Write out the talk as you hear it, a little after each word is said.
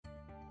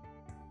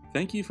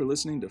Thank you for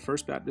listening to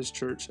First Baptist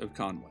Church of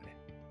Conway.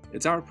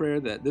 It's our prayer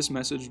that this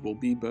message will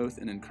be both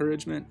an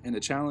encouragement and a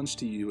challenge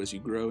to you as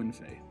you grow in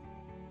faith.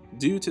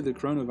 Due to the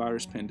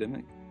coronavirus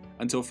pandemic,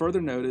 until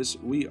further notice,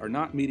 we are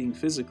not meeting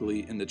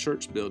physically in the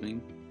church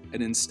building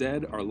and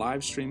instead are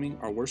live streaming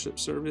our worship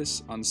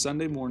service on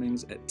Sunday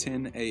mornings at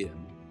 10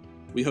 a.m.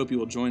 We hope you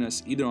will join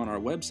us either on our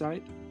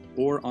website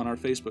or on our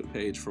Facebook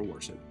page for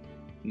worship.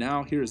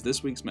 Now, here is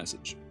this week's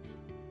message.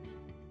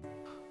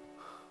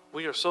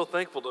 We are so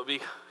thankful to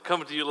be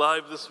coming to you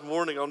live this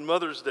morning on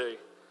Mother's Day.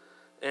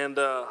 And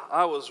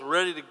I was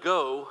ready to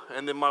go,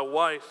 and then my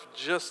wife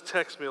just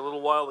texted me a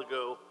little while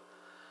ago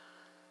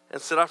and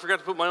said, I forgot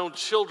to put my own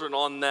children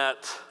on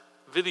that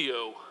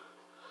video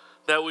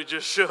that we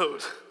just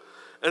showed.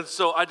 And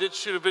so I did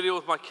shoot a video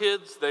with my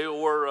kids. They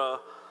were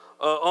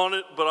on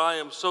it, but I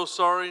am so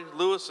sorry.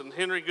 Lewis and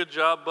Henry, good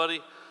job,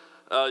 buddy.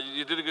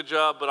 You did a good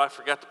job, but I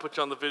forgot to put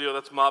you on the video.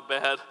 That's my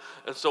bad.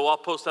 And so I'll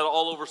post that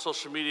all over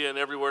social media and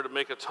everywhere to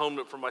make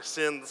atonement for my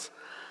sins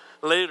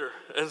later.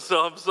 And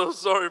so I'm so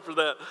sorry for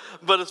that.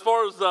 But as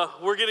far as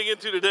we're getting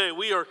into today,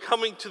 we are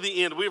coming to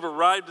the end. We've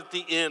arrived at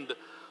the end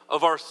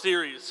of our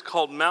series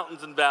called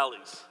Mountains and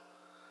Valleys.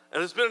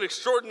 And it's been an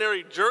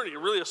extraordinary journey,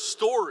 really a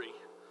story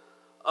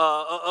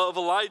of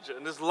Elijah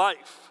and his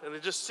life. And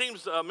it just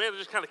seems, it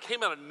just kind of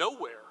came out of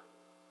nowhere.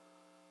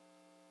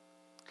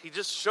 He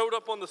just showed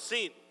up on the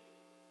scene.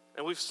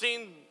 And we've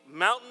seen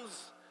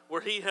mountains where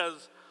he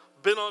has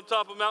been on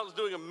top of mountains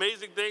doing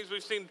amazing things.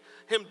 We've seen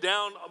him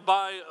down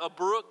by a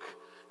brook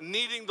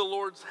needing the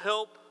Lord's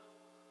help.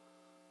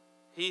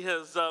 We've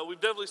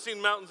definitely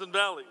seen mountains and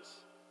valleys.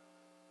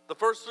 The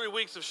first 3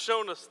 weeks have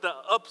shown us the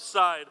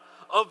upside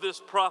of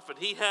this prophet.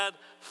 He had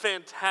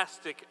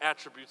fantastic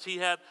attributes. He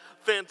had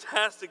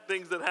fantastic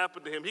things that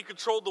happened to him. He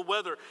controlled the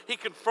weather. He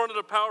confronted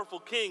a powerful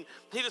king.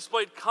 He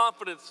displayed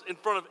confidence in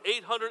front of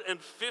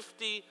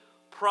 850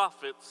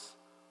 prophets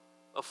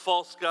of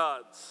false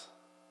gods.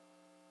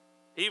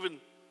 He even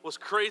was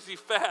crazy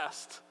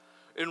fast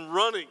in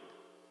running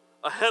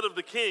ahead of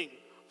the king,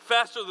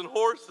 faster than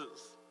horses.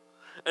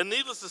 And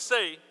needless to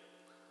say,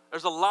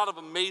 there's a lot of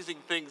amazing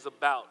things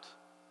about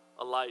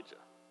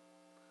Elijah.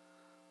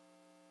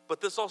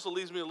 But this also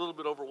leaves me a little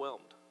bit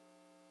overwhelmed.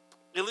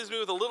 It leaves me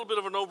with a little bit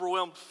of an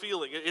overwhelmed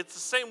feeling. It's the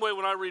same way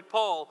when I read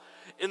Paul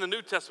in the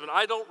New Testament.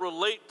 I don't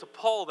relate to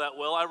Paul that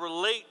well. I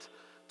relate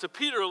to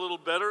Peter a little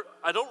better.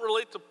 I don't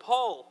relate to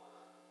Paul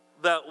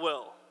that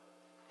well.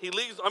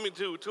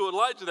 To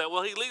Elijah that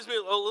well. He leaves me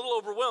a little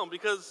overwhelmed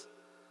because,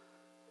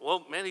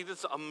 he did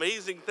some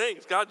amazing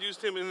things. God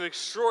used him in an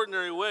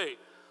extraordinary way.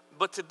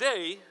 But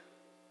today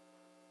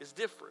is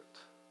different.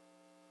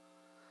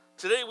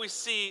 Today we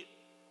see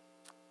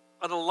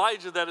an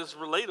Elijah that is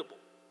relatable.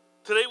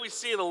 Today we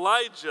see an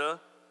Elijah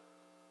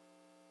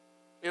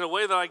in a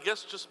way that I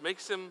guess just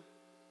makes him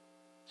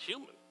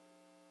human.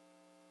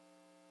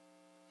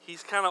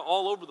 He's kind of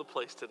all over the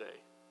place today.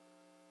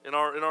 In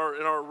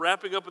our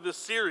wrapping up of this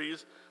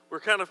series,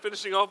 we're kind of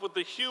finishing off with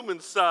the human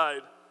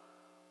side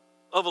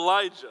of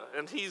Elijah.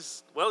 And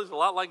he's a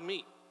lot like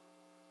me.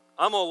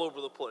 I'm all over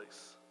the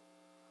place.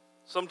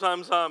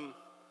 Sometimes I'm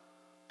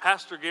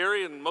Pastor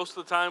Gary, and most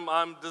of the time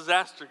I'm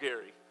Disaster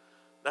Gary.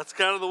 That's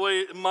kind of the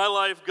way my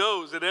life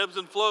goes. It ebbs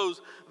and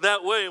flows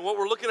that way. And what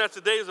we're looking at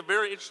today is a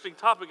very interesting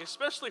topic,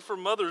 especially for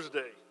Mother's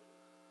Day.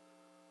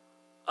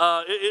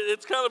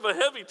 It's kind of a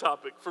heavy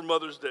topic for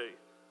Mother's Day.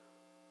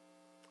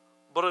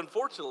 But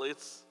unfortunately,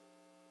 it's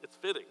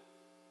fitting.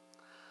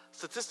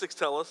 Statistics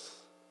tell us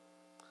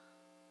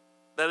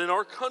that in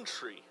our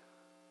country,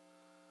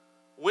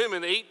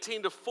 women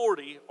 18 to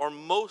 40 are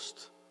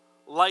most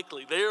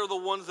likely. They are the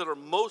ones that are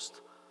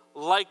most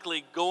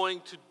likely going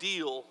to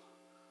deal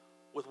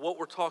with what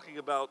we're talking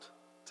about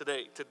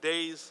today.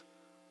 Today's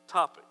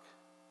topic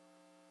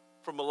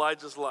from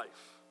Elijah's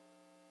life.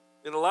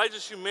 In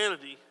Elijah's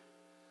humanity,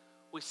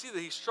 we see that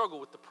he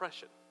struggled with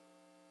depression.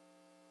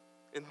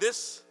 In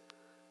this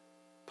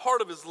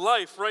part of his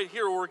life right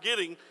here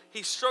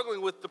he's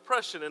struggling with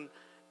depression. And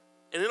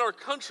in our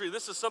country,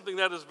 this is something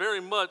that is very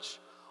much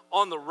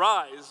on the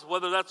rise.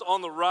 Whether that's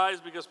on the rise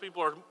because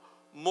people are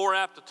more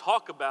apt to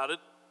talk about it,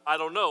 I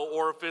don't know.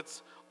 Or if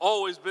it's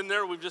always been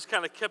there, we've just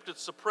kind of kept it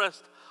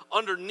suppressed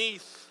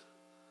underneath,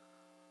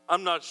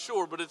 I'm not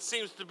sure. But it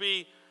seems to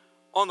be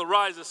on the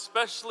rise,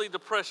 especially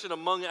depression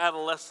among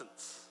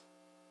adolescents.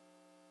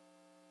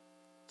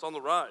 It's on the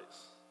rise.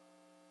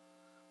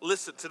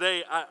 Listen,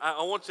 today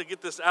I want to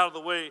get this out of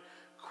the way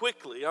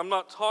quickly. I'm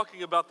not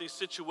talking about these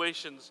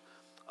situations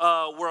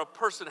where a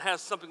person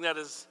has something that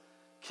is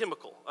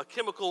chemical, a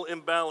chemical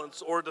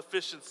imbalance or a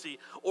deficiency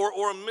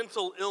or a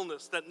mental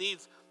illness that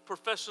needs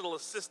professional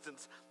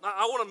assistance.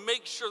 I want to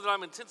make sure that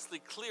I'm intensely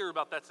clear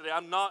about that today.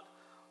 I'm not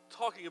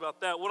talking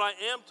about that. What I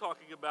am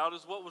talking about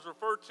is what was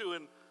referred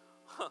to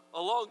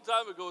a long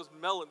time ago as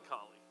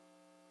melancholy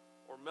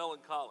or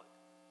melancholic.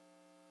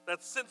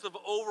 That sense of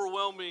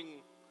overwhelming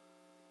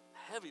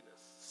heaviness,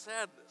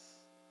 sadness,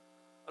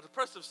 a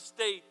depressive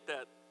state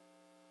that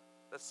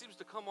seems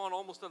to come on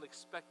almost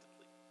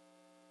unexpectedly.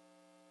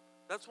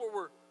 That's where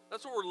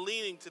we're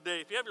leaning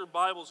today. If you have your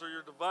Bibles or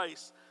your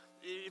device,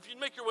 if you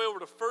make your way over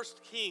to 1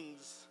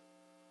 Kings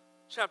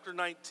chapter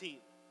 19.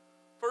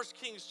 1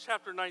 Kings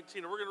chapter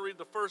 19, and we're going to read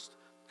the first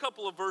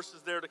couple of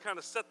verses there to kind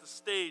of set the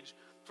stage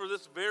for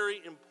this very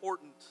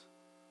important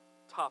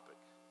topic.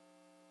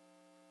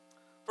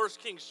 1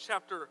 Kings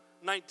chapter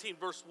 19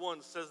 verse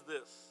 1 says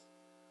this.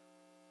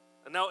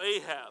 And now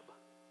Ahab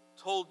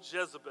told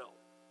Jezebel,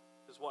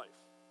 his wife,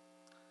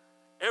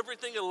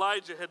 everything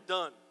Elijah had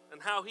done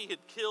and how he had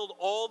killed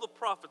all the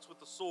prophets with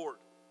the sword.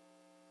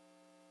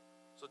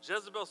 So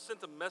Jezebel sent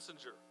a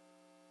messenger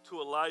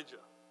to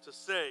Elijah to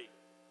say,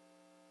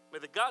 may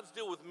the gods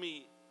deal with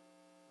me,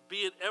 be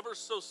it ever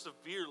so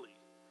severely,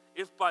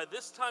 if by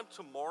this time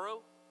tomorrow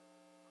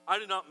I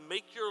do not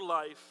make your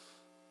life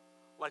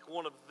like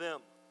one of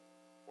them,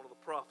 one of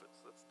the prophets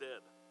that's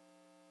dead.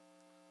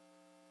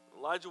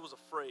 Elijah was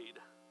afraid,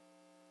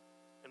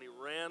 and he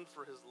ran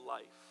for his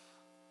life.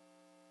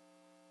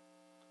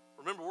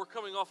 Remember, we're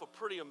coming off a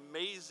pretty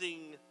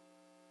amazing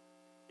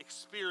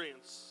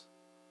experience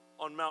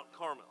on Mount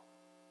Carmel.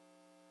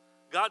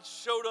 God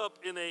showed up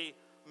in a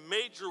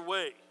major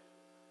way,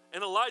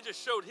 and Elijah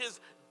showed his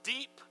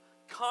deep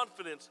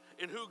confidence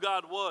in who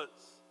God was.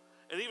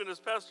 And even as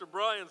Pastor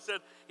Brian said,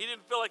 he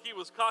didn't feel like he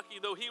was cocky,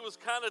 though he was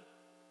kind of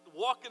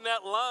walking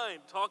that line,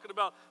 talking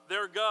about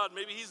their God.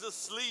 Maybe he's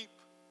asleep.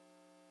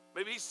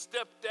 Maybe he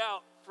stepped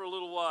out for a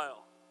little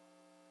while.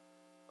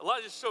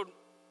 Elijah showed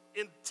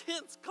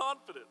intense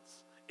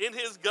confidence in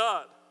his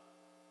God.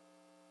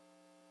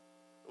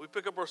 We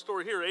pick up our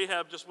story here.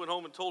 Ahab just went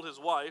home and told his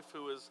wife,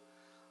 who is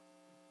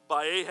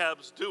by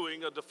Ahab's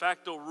doing a de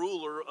facto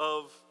ruler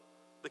of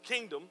the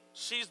kingdom.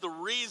 She's the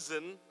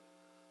reason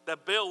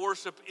that Baal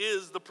worship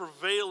is the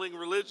prevailing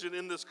religion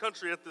in this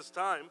country at this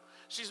time.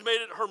 She's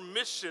made it her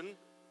mission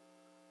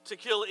to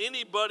kill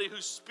anybody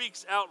who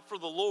speaks out for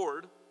the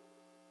Lord.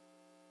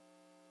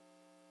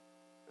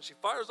 And she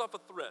fires off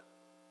a threat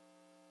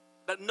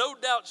that no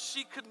doubt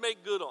she could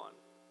make good on.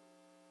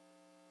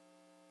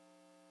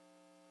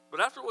 But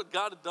after what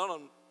God had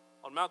done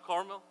on Mount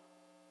Carmel,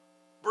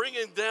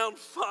 bringing down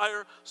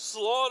fire,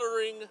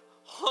 slaughtering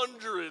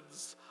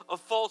hundreds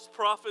of false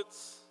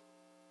prophets,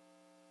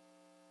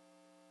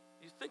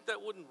 you think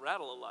that wouldn't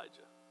rattle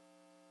Elijah?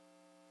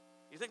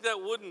 You think that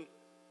wouldn't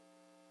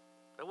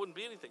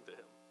be anything to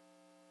him?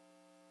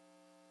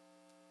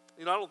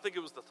 You know, I don't think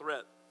it was the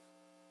threat.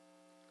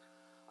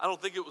 I don't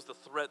think it was the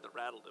threat that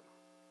rattled him.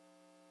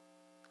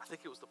 I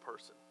think it was the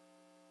person.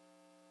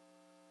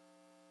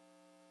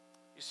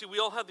 You see, we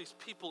all have these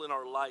people in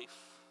our life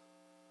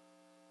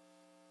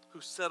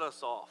who set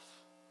us off.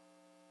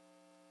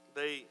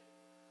 They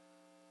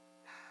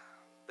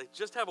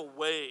just have a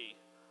way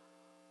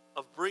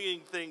of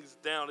bringing things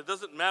down. It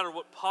doesn't matter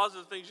what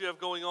positive things you have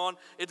going on.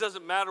 It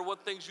doesn't matter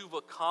what things you've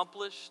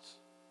accomplished.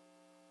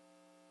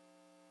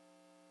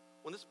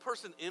 When this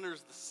person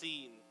enters the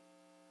scene,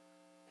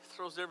 it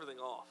throws everything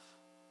off.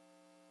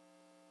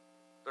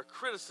 Their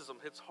criticism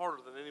hits harder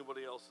than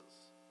anybody else's.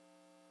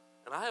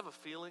 And I have a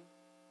feeling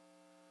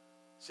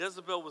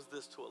Jezebel was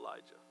this to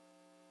Elijah.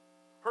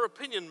 Her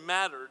opinion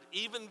mattered,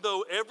 even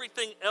though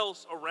everything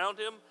else around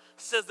him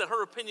says that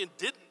her opinion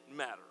didn't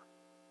matter.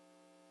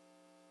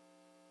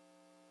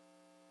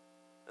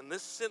 And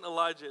this sent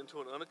Elijah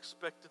into an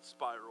unexpected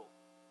spiral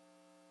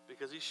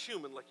because he's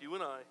human like you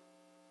and I.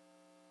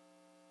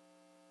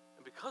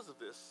 And because of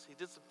this, he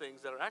did some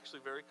things that are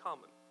actually very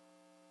common.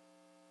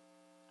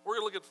 We're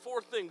going to look at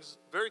 4 things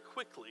very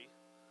quickly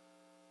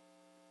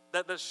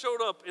that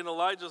showed up in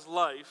Elijah's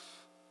life.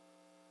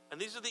 And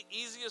these are the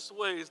easiest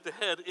ways to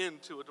head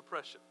into a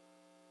depression,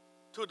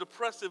 to a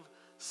depressive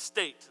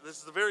state.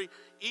 This is a very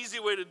easy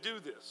way to do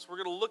this. We're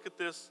going to look at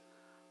this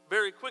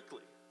very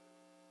quickly.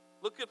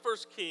 Look at 1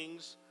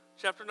 Kings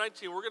chapter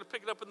 19. We're going to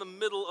pick it up in the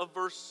middle of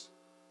verse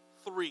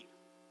 3.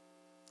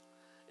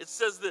 It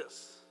says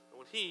this: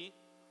 when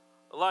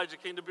Elijah,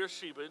 came to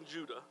Beersheba in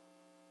Judah,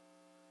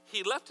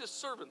 he left his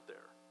servant there.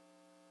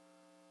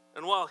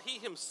 And while he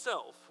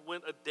himself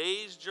went a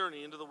day's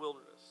journey into the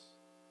wilderness,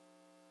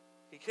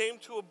 he came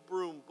to a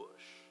broom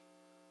bush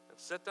and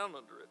sat down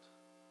under it,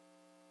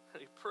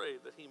 and he prayed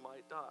that he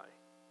might die.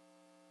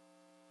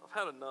 I've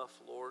had enough,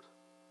 Lord.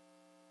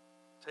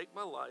 Take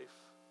my life.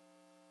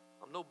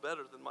 I'm no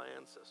better than my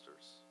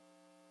ancestors.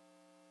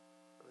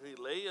 And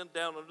he lay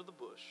down under the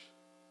bush,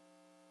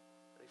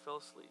 and he fell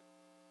asleep.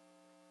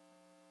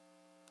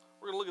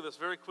 We're going to look at this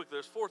very quickly.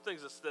 There's 4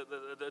 things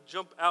that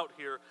jump out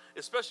here,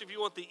 especially if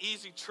you want the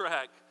easy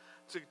track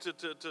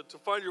to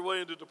find your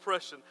way into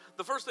depression.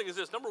 The first thing is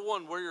this. Number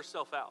 1, wear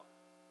yourself out.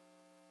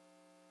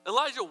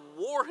 Elijah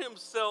wore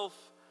himself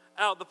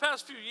out. The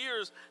past few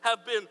years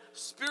have been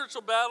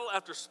spiritual battle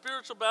after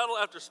spiritual battle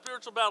after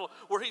spiritual battle,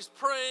 where he's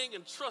praying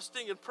and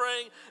trusting and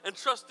praying and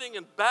trusting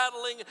and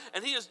battling,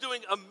 and he is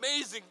doing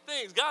amazing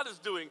things. God is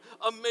doing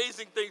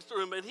amazing things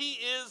through him, and he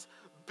is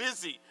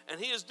busy, and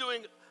he is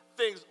doing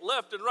things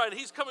left and right.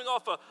 He's coming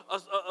off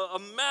a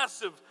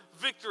massive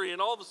victory,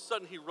 and all of a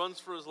sudden he runs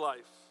for his life.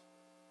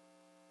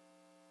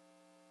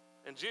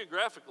 And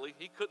geographically,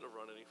 he couldn't have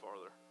run any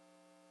farther.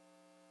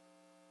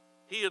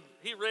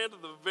 He ran to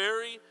the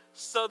very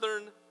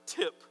southern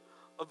tip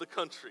of the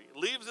country,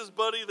 leaves his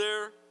buddy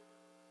there,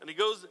 and he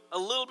goes a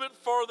little bit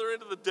farther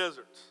into the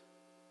desert.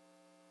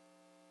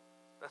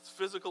 That's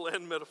physical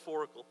and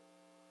metaphorical.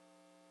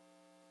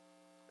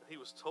 And he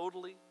was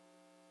totally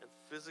and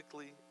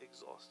physically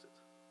exhausted.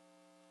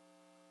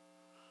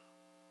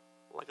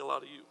 Like a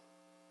lot of you.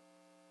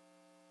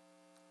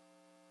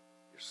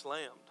 You're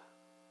slammed.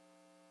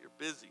 You're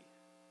busy.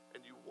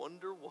 And you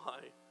wonder why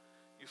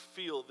you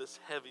feel this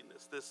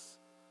heaviness, this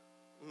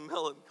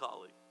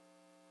melancholy.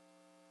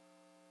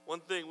 One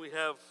thing we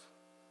have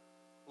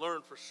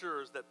learned for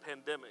sure is that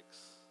pandemics,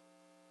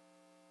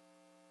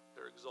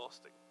 they're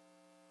exhausting.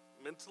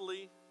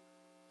 Mentally,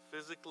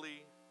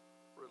 physically,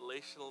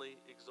 relationally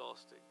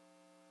exhausting.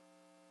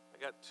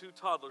 I got 2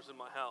 toddlers in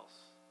my house.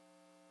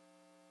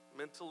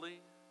 Mentally,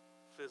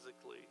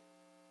 physically,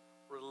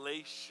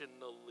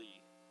 relationally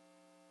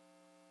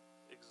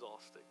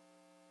exhausting.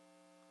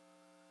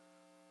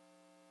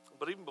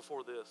 But even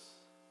before this,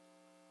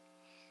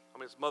 I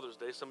mean, it's Mother's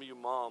Day. Some of you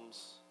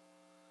moms,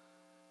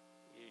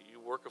 you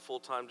work a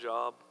full-time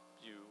job.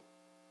 You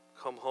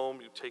come home,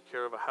 you take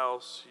care of a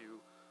house, you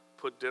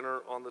put dinner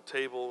on the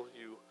table,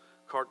 you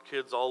cart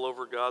kids all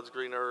over God's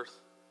green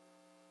earth.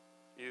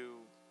 You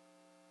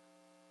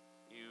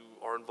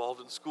are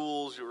involved in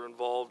schools, you're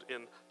involved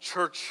in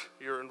church,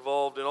 you're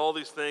involved in all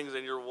these things,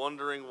 and you're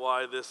wondering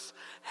why this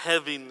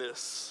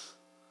heaviness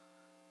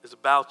is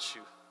about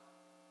you.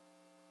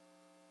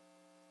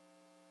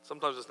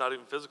 Sometimes it's not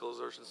even physical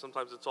exertion.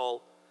 Sometimes it's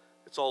all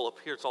up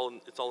here. It's all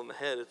in the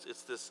head.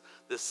 It's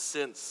this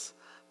sense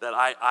that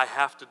I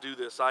have to do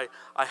this. I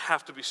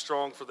have to be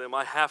strong for them.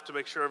 I have to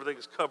make sure everything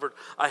is covered.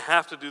 I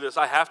have to do this.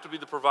 I have to be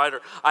the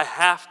provider. I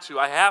have to.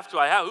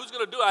 Who's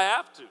going to do it? I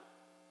have to.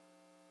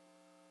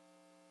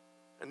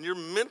 And you're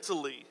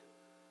mentally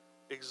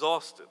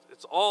exhausted.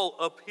 It's all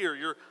up here.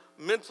 You're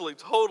mentally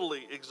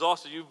totally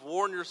exhausted. You've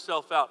worn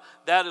yourself out.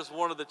 That is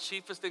one of the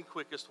cheapest and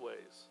quickest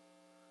ways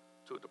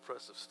to a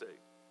depressive state.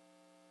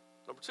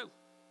 Number 2,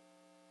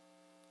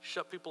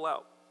 shut people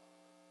out.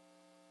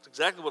 It's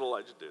exactly what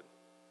Elijah did.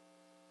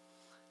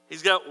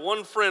 He's got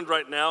one friend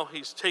right now.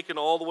 He's taken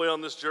all the way on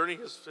this journey.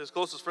 His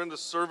closest friend, his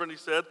servant, he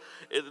said.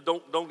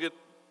 Don't get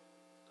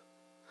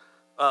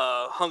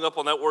hung up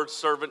on that word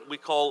servant. We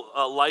call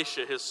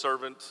Elisha his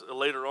servant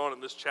later on in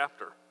this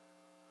chapter.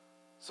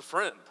 It's a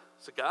friend.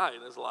 It's a guy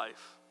in his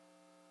life.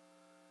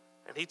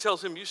 And he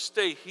tells him, you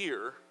stay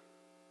here,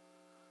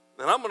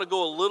 and I'm going to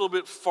go a little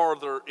bit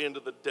farther into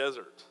the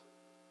desert.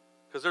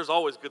 Because there's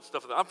always good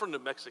stuff. I'm from New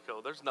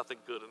Mexico. There's nothing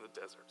good in the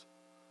desert.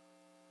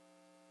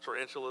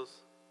 Tarantulas.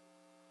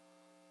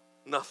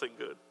 Nothing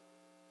good.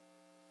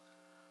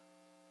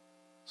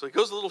 So he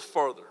goes a little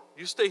farther.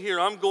 You stay here,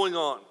 I'm going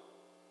on.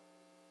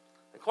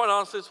 And quite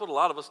honestly, it's what a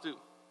lot of us do.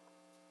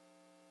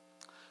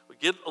 We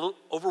get a little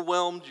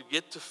overwhelmed. You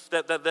get to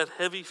that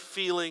heavy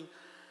feeling,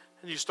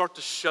 and you start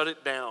to shut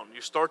it down.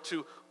 You start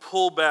to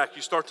pull back.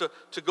 You start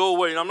to go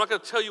away. And I'm not going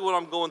to tell you what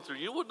I'm going through.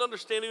 You wouldn't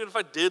understand even if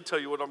I did tell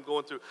you what I'm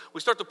going through. We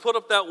start to put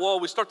up that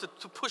wall. We start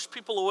to push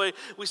people away.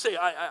 We say,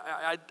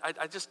 I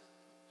just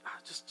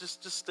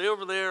stay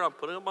over there. I'm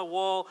putting up my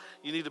wall.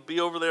 You need to be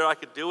over there. I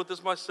can deal with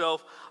this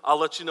myself. I'll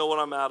let you know when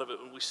I'm out of it.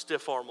 And we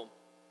stiff arm them.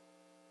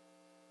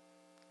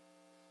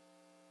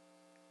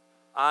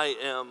 I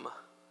am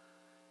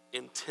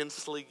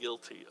intensely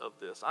guilty of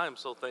this. I am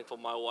so thankful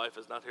my wife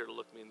is not here to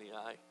look me in the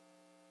eye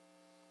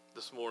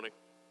this morning.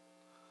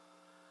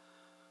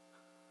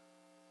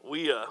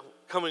 We,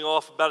 coming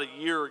off about a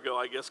year ago,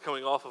 I guess,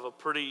 coming off of a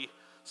pretty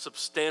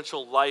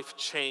substantial life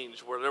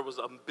change where there was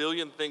a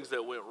billion things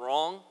that went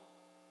wrong,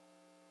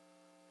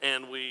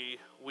 and we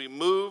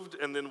moved,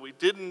 and then we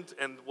didn't,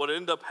 and what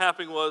ended up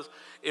happening was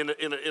in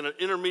an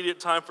intermediate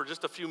time for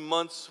just a few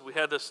months, we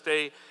had to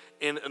stay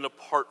in an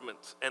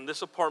apartment, and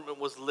this apartment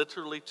was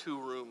literally 2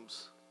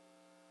 rooms.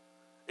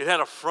 It had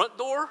a front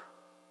door,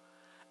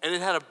 and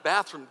it had a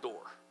bathroom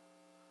door.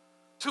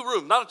 2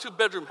 rooms, not a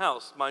 2-bedroom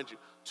house, mind you,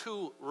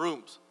 2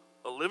 rooms.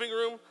 A living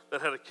room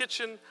that had a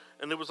kitchen,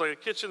 and there was like a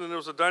kitchen, and there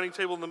was a dining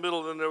table in the middle,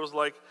 and then there was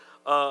like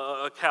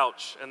a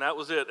couch, and that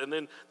was it. And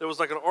then there was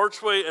like an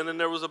archway, and then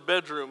there was a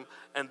bedroom,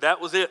 and that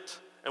was it.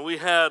 And we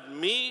had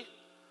me,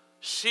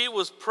 she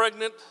was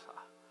pregnant.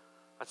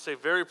 I'd say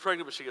very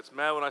pregnant, but she gets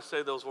mad when I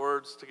say those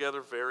words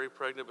together, very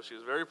pregnant, but she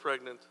was very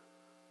pregnant.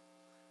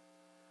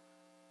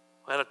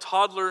 I had a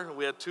toddler, and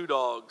we had 2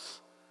 dogs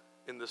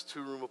in this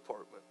 2-room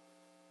apartment.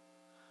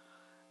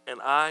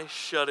 And I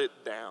shut it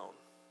down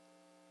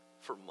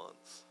for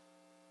months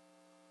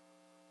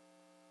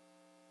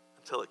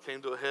until it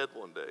came to a head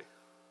one day.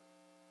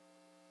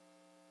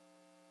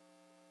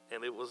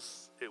 And it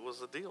was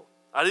a deal.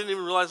 I didn't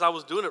even realize I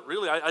was doing it,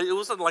 really. It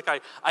wasn't like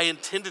I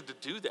intended to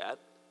do that.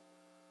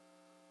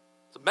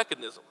 It's a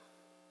mechanism,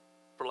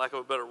 for lack of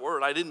a better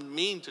word. I didn't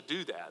mean to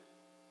do that.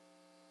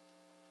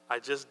 I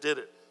just did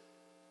it.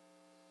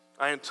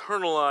 I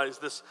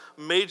internalized this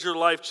major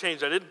life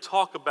change. I didn't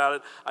talk about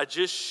it. I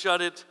just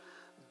shut it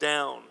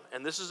down.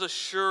 And this is a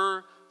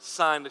sure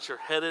sign that you're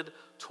headed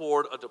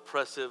toward a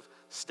depressive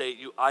state.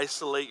 You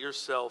isolate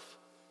yourself.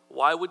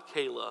 Why would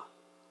Kayla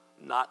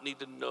not need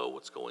to know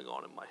what's going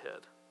on in my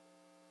head?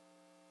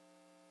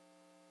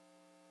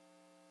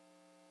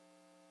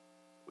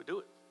 We do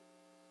it.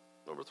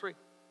 Number 3,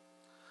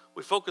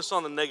 we focus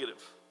on the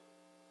negative.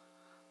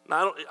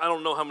 Now, I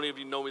don't know how many of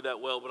you know me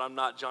that well, but I'm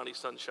not Johnny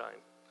Sunshine.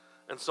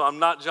 And so I'm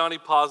not Johnny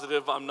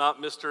Positive. I'm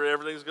not Mr.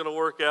 Everything's going to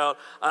work out.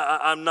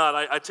 I'm not.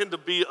 I tend to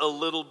be a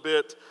little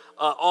bit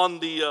on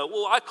the,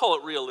 I call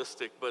it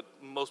realistic, but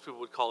most people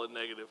would call it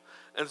negative.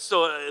 And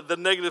so the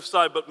negative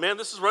side, but man,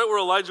 this is right where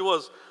Elijah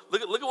was.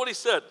 Look at what he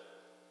said.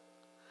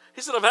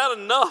 He said, I've had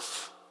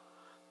enough.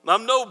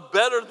 I'm no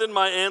better than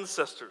my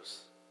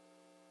ancestors.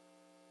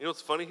 You know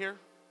what's funny here?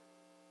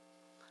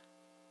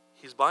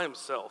 He's by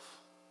himself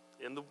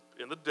in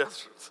the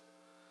desert.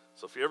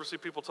 So if you ever see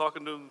people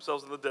talking to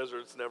themselves in the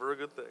desert, it's never a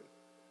good thing.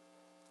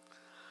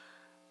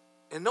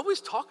 And nobody's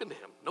talking to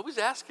him. Nobody's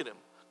asking him.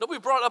 Nobody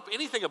brought up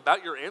anything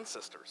about your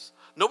ancestors.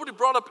 Nobody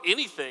brought up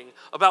anything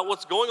about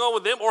what's going on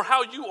with them or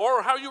how you are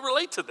or how you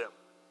relate to them.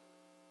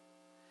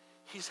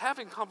 He's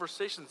having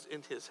conversations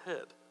in his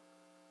head.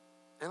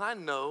 And I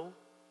know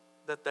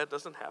that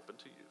doesn't happen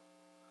to you.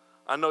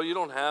 I know you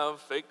don't have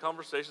fake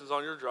conversations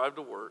on your drive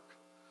to work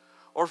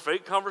or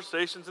fake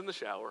conversations in the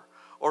shower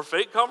or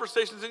fake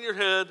conversations in your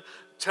head,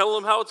 tell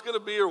them how it's going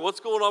to be or what's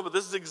going on, but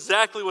this is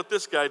exactly what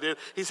this guy did.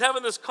 He's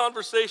having this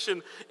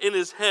conversation in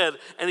his head,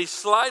 and he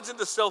slides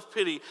into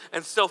self-pity,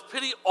 and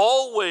self-pity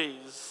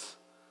always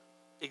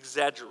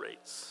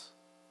exaggerates.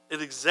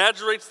 It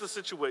exaggerates the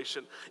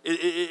situation.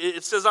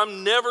 It says,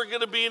 I'm never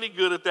going to be any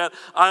good at that.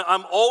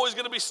 I'm always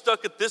going to be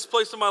stuck at this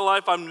place in my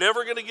life. I'm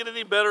never going to get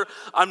any better.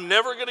 I'm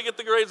never going to get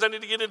the grades I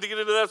need to get into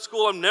that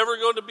school. I'm never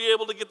going to be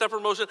able to get that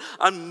promotion.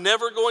 I'm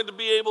never going to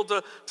be able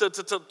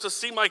to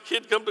see my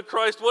kid come to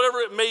Christ, whatever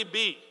it may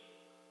be.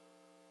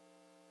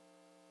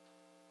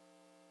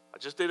 I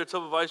just ate a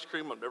tub of ice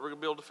cream. I'm never going to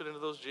be able to fit into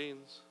those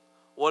jeans.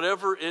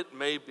 Whatever it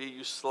may be,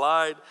 you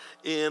slide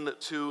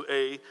into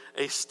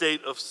a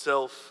state of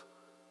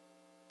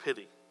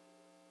self-pity.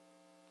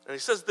 And he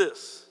says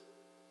this,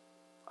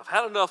 I've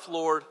had enough,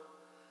 Lord.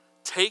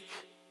 Take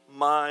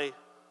my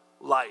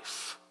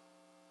life.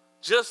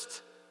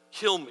 Just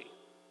kill me.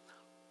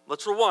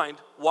 Let's rewind.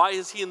 Why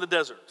is he in the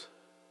desert?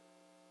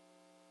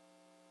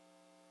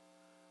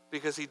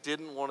 Because he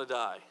didn't want to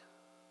die.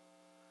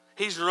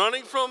 He's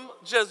running from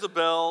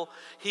Jezebel.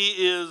 He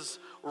is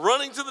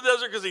running to the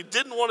desert because he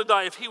didn't want to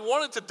die. If he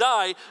wanted to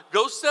die,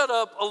 go set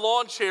up a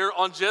lawn chair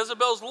on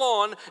Jezebel's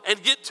lawn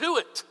and get to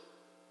it.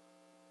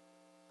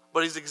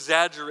 But he's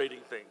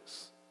exaggerating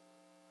things.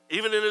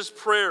 Even in his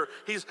prayer,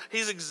 he's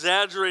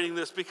exaggerating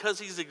this because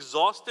he's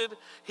exhausted,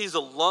 he's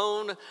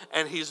alone,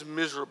 and he's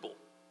miserable.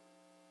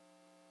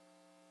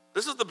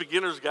 This is the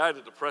beginner's guide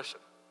to depression.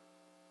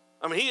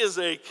 I mean, he is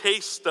a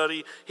case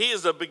study. He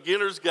is a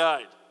beginner's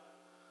guide.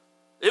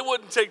 It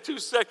wouldn't take 2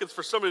 seconds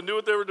for somebody who knew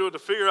what they were doing to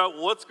figure out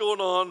what's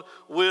going on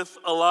with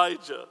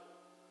Elijah.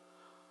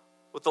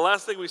 But the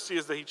last thing we see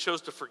is that he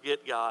chose to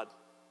forget God.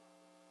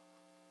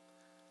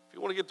 If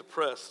you want to get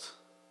depressed,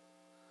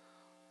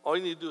 all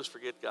you need to do is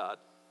forget God.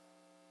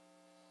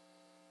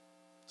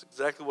 It's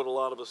exactly what a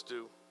lot of us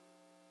do.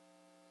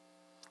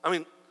 I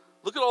mean,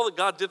 look at all that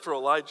God did for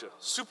Elijah.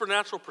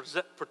 Supernatural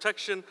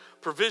protection,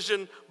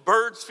 provision,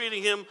 birds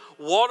feeding him,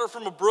 water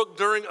from a brook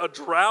during a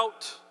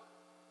drought,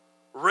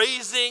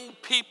 raising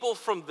people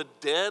from the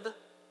dead,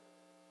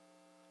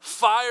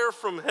 fire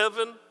from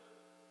heaven.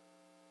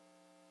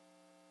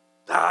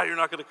 You're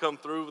not going to come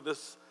through.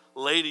 This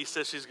lady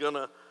says she's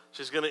gonna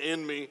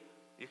end me.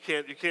 You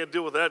can't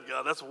deal with that,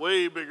 God. That's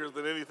way bigger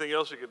than anything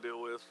else you could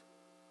deal with.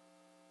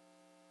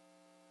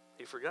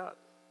 He forgot.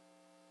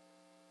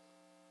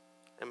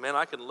 And man,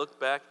 I can look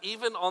back,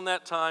 even on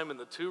that time in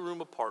the 2-room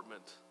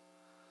apartment,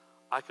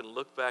 I can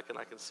look back and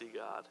I can see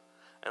God.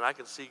 And I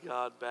can see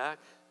God back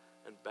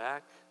and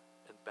back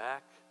and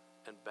back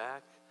and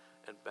back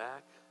and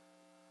back.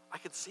 I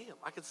can see him.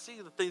 I can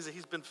see the things that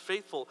he's been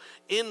faithful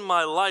in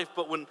my life.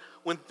 But when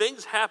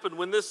things happen,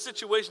 when this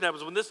situation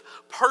happens, when this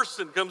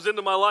person comes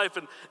into my life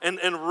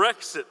and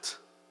wrecks it,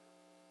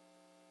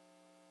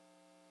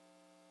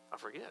 I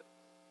forget.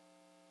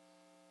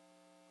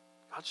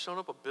 God's shown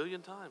up 1 billion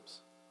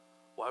times.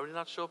 Why would he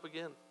not show up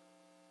again?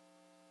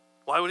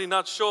 Why would he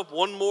not show up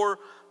one more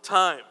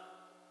time?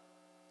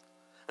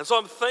 And so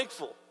I'm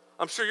thankful.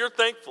 I'm sure you're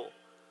thankful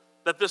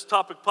that this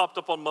topic popped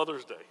up on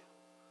Mother's Day.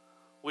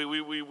 We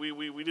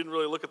didn't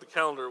really look at the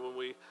calendar when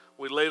we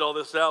laid all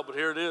this out, but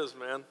here it is,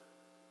 man.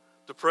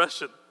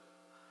 Depression.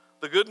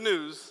 The good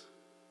news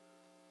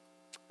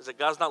is that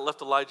God's not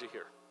left Elijah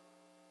here.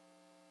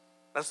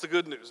 That's the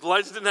good news.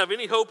 Elijah didn't have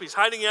any hope. He's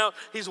hiding out.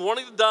 He's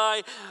wanting to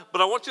die.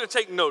 But I want you to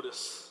take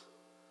notice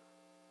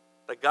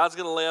that God's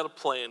going to lay out a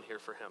plan here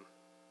for him.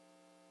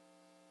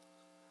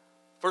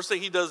 First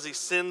thing he does is he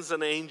sends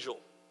an angel.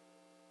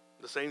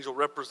 This angel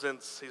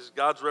he's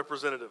God's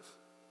representative.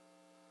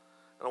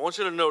 And I want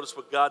you to notice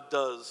what God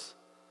does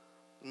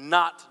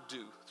not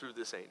do through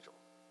this angel.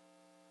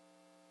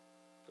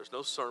 There's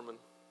no sermon.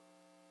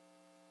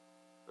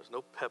 There's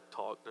no pep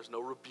talk. There's no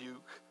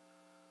rebuke.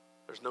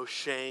 There's no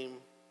shame.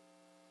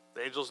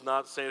 The angel's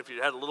not saying, if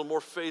you had a little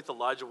more faith,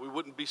 Elijah, we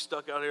wouldn't be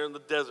stuck out here in the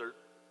desert.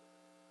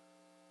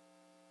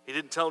 He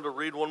didn't tell him to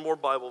read one more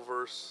Bible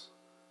verse.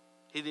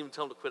 He didn't even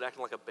tell him to quit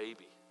acting like a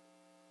baby.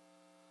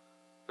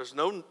 There's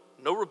no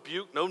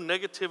rebuke, no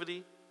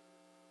negativity.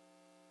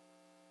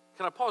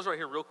 Can I pause right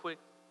here real quick?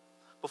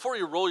 Before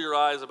you roll your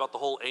eyes about the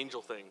whole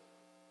angel thing,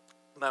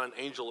 that an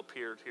angel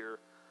appeared here,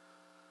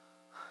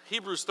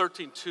 Hebrews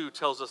 13:2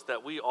 tells us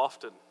that we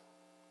often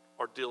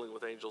are dealing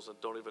with angels and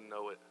don't even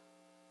know it.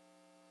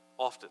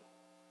 Often.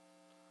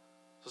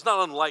 So it's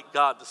not unlike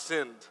God to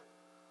send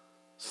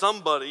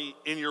somebody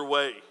in your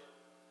way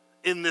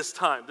in this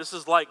time. This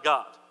is like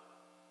God.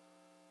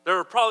 There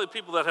are probably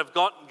people that have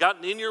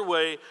gotten in your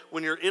way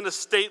when you're in a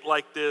state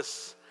like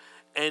this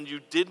and you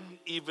didn't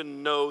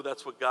even know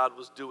that's what God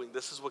was doing.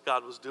 This is what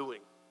God was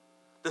doing.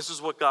 This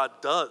is what God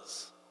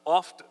does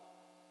often.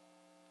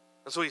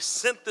 And so he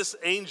sent this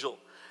angel.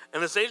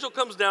 And this angel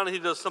comes down and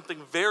he does something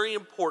very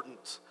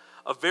important,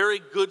 a very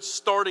good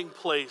starting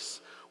place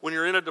when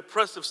you're in a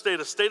depressive state,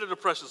 a state of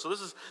depression. So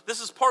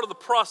this is part of the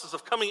process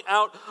of coming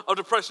out of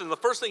depression. And the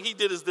first thing he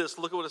did is this.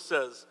 Look at what it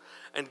says.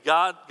 And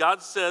God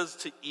says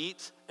to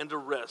eat and to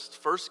rest.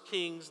 1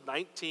 Kings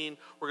 19,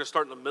 we're going to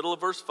start in the middle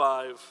of verse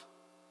 5.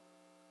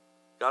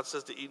 God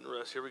says to eat and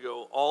rest. Here we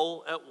go.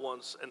 All at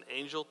once an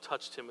angel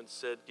touched him and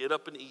said, "Get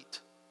up and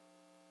eat."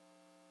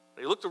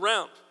 And he looked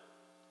around.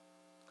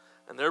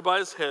 And there by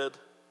his head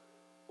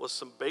was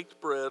some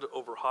baked bread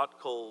over hot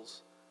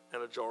coals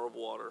and a jar of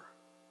water.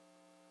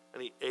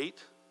 And he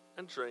ate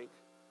and drank,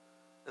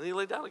 and then he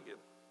lay down again.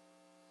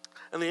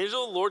 And the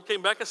angel of the Lord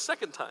came back a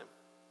second time,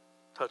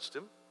 touched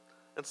him,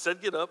 and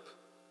said, "Get up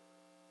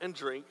and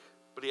drink."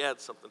 But he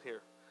adds something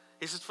here.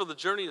 He says, "For the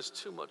journey is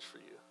too much for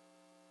you."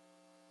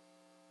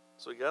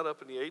 So he got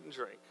up and he ate and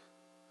drank.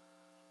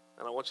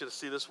 And I want you to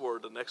see this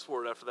word. The next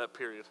word after that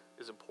period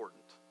is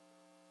important.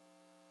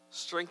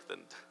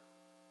 Strengthened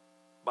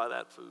by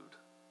that food.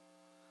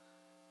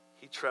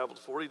 He traveled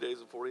 40 days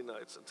and 40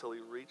 nights until he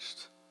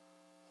reached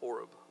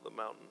Horeb, the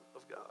mountain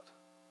of God.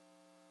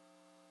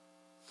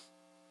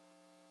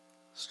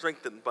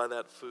 Strengthened by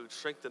that food,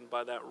 strengthened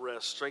by that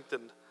rest,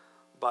 strengthened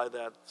by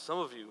that. Some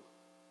of you,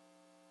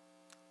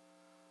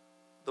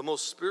 the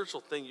most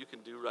spiritual thing you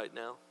can do right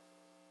now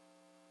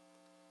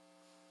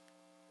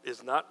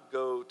is not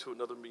go to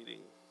another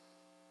meeting,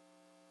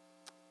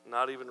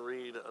 not even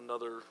read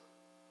another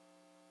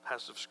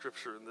passage of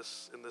scripture in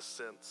this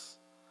sense.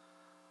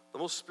 The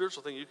most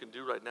spiritual thing you can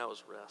do right now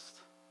is rest.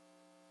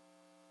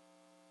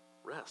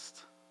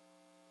 Rest.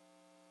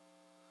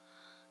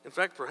 In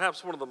fact,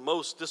 perhaps one of the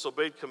most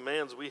disobeyed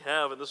commands we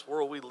have in this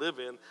world we live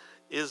in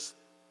is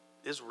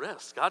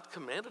rest. God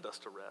commanded us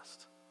to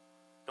rest,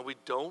 and we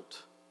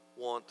don't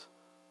want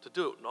to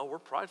do it. No, we're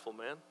prideful,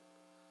 man.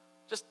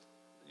 Just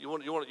you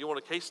want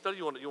a case study?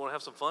 You want to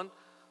have some fun?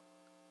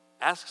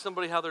 Ask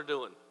somebody how they're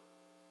doing.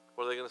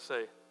 What are they going to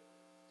say?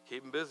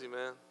 Keep them busy,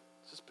 man.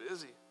 It's just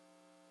busy.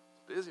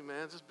 It's busy,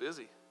 man. It's just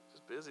busy.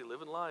 Just busy,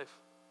 living life.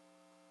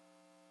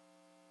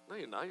 No,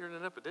 you're not. You're in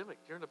an epidemic.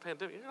 You're in a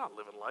pandemic. You're not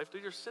living life,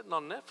 dude. You're sitting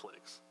on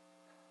Netflix.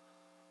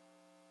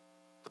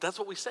 But that's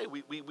what we say.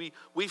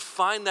 We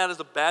find that as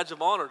a badge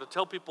of honor to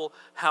tell people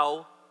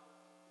how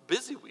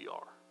busy we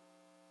are,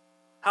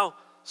 how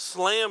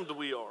slammed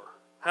we are,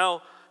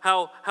 how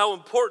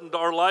important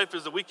our life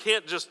is that we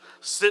can't just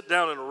sit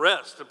down and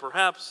rest. And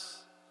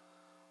perhaps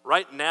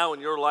right now in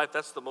your life,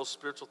 that's the most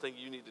spiritual thing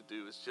you need to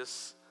do is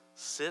just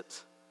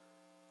sit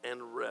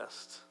and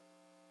rest.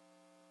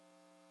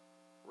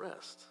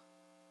 Rest.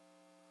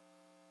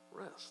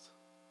 Rest.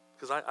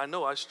 Because I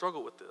know I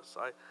struggle with this.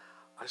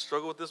 I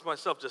struggle with this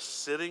myself,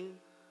 just sitting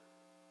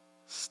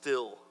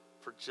still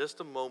for just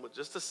a moment,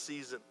 just a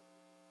season.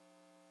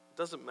 It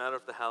doesn't matter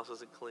if the house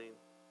isn't clean.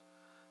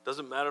 It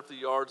doesn't matter if the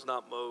yard's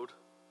not mowed,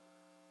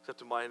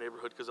 except in my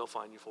neighborhood because they'll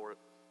fine you for it.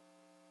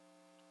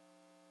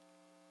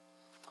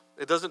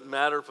 It doesn't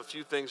matter if a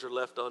few things are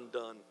left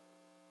undone.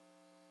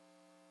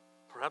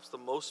 Perhaps the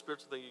most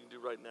spiritual thing you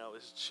can do right now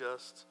is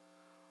just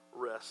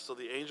rest. So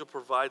the angel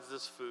provides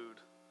this food,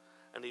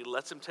 and he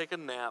lets him take a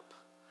nap.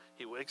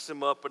 He wakes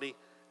him up, and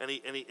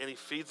he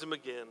feeds him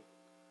again,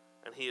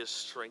 and he is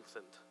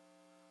strengthened.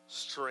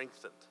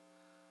 Strengthened.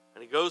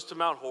 And he goes to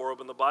Mount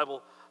Horeb, and the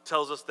Bible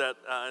tells us that,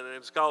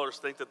 and scholars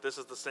think that this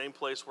is the same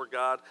place where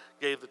God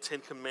gave the 10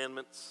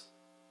 Commandments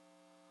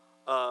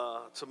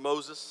to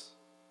Moses.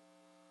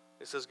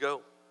 He says,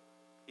 go,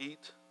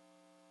 eat,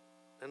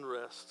 and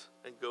rest,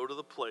 and go to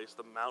the place,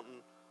 the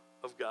mountain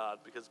of God,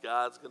 because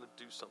God's going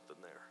to do something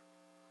there.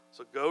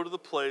 So go to the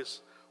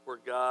place where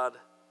God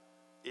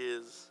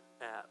is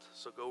at.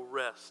 So go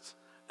rest,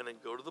 and then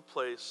go to the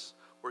place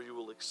where you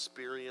will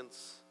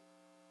experience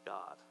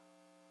God.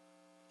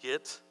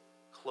 Get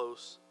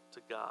close to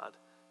God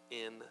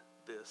in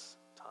this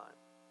time.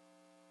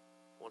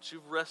 Once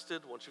you've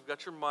rested, once you've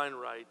got your mind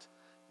right,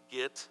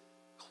 get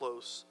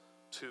close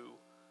to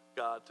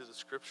God through the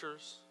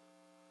scriptures,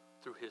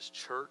 through his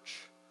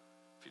church.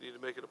 If you need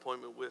to make an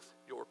appointment with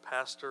your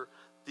pastor,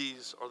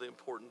 these are the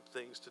important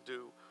things to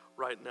do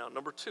right now.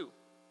 Number 2,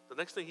 the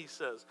next thing he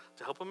says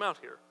to help him out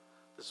here,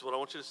 this is what I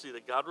want you to see,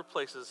 that God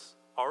replaces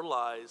our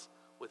lies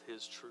with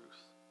his truth.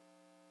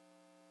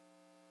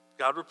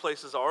 God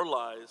replaces our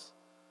lies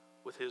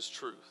with his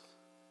truth.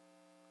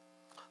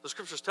 The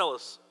scriptures tell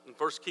us in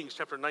 1 Kings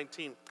chapter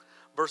 19,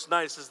 verse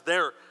 9, it says,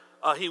 there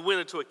he went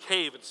into a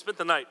cave and spent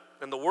the night,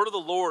 and the word of the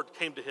Lord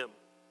came to him.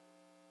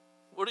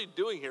 What are you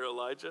doing here,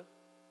 Elijah?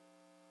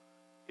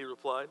 He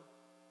replied,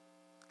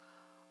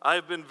 I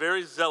have been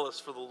very zealous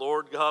for the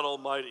Lord God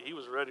Almighty. He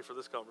was ready for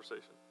this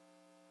conversation.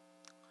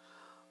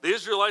 The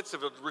Israelites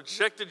have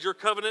rejected your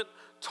covenant,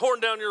 torn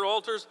down your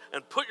altars,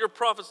 and put your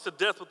prophets to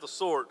death with the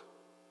sword.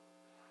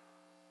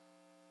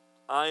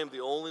 I am the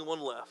only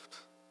one left,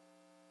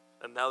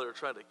 and now they're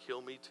trying to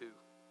kill me too.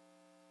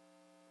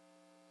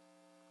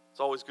 It's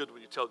always good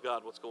when you tell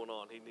God what's going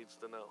on. He needs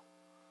to know.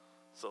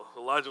 So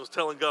Elijah was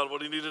telling God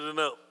what he needed to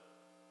know.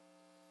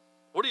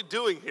 What are you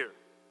doing here?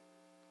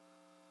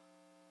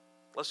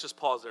 Let's just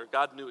pause there.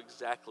 God knew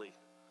exactly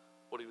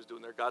what he was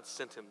doing there. God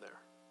sent him there.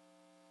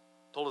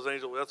 Told his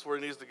angel that's where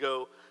he needs to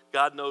go.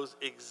 God knows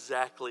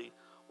exactly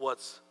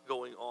what's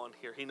going on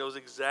here. He knows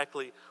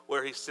exactly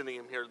where he's sending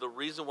him here. The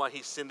reason why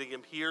he's sending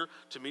him here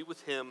to meet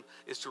with him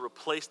is to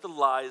replace the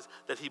lies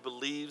that he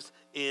believes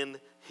in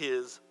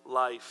his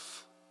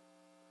life.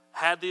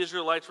 Had the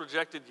Israelites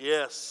rejected?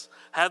 Yes.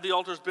 Had the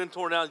altars been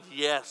torn down?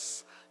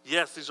 Yes.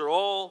 Yes, these are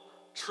all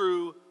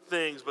true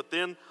things. But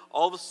then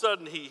all of a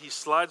sudden he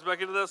slides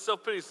back into that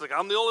self-pity. He's like,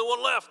 I'm the only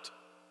one left.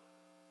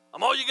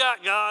 I'm all you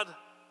got, God.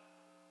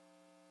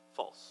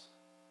 False.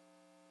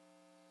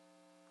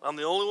 I'm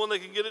the only one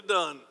that can get it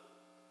done.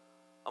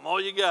 I'm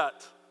all you got.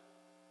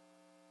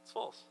 It's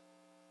false.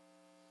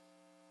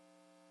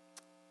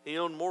 He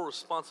owned more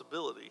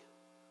responsibility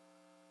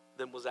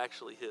than was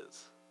actually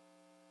his.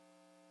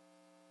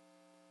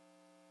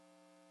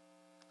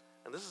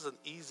 And this is an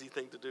easy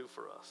thing to do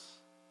for us.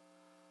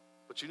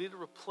 But you need to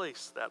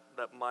replace that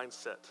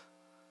mindset.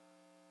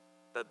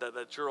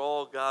 That you're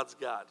all God's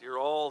got. You're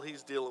all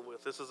he's dealing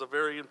with. This is a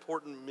very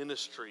important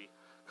ministry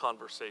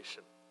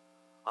conversation.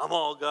 I'm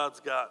all God's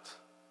got.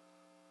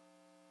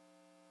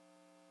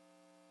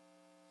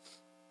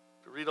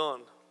 If you read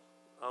on,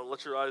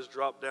 let your eyes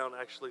drop down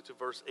actually to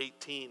verse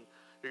 18.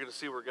 You're going to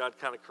see where God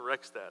kind of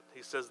corrects that.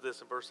 He says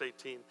this in verse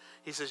 18.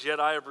 He says, yet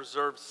I have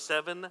reserved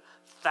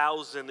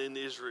 7,000 in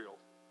Israel,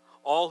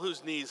 all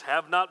whose knees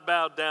have not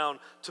bowed down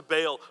to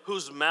Baal,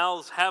 whose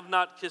mouths have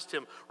not kissed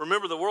him.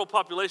 Remember, the world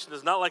population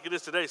is not like it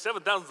is today.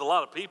 7,000 is a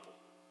lot of people.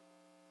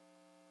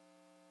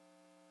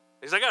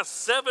 He says, I got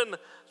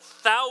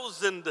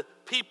 7,000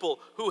 people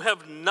who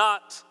have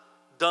not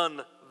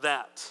done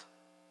that.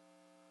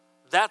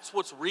 That's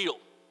what's real.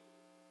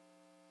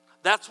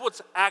 That's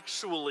what's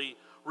actually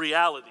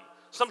reality.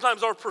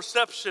 Sometimes our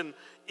perception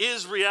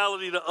is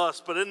reality to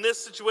us, but in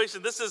this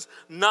situation, this is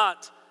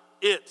not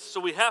it. So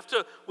we have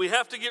to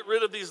get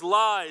rid of these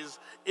lies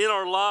in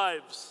our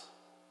lives.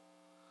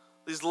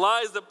 These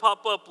lies that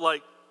pop up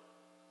like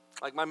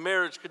my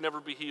marriage could never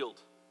be healed.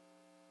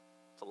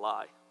 It's a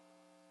lie.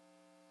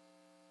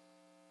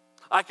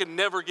 I can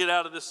never get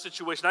out of this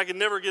situation. I can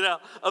never get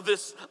out of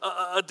this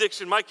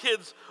addiction. My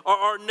kids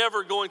are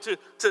never going to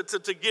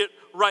get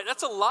right.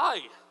 That's a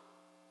lie.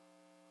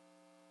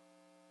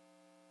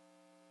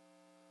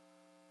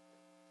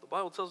 The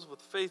Bible tells us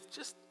with faith,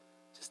 just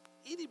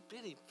itty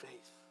bitty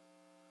faith,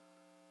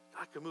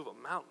 God can move a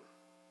mountain.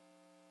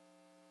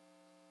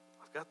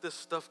 I've got this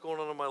stuff going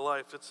on in my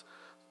life. It's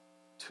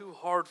too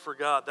hard for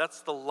God.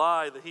 That's the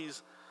lie that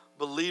he's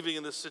believing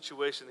in this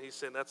situation. He's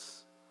saying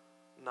that's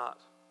not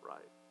right.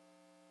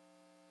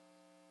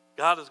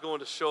 God is going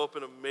to show up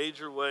in a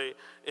major way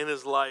in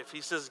his life.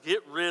 He says, get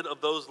rid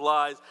of those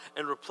lies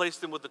and replace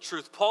them with the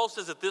truth. Paul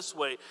says it this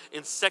way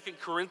in 2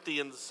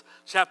 Corinthians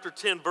chapter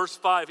 10, verse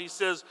 5. He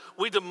says,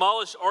 we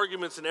demolish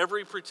arguments and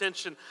every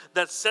pretension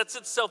that sets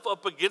itself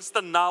up against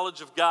the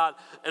knowledge of God,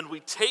 and we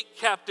take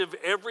captive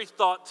every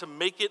thought to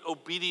make it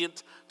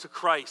obedient to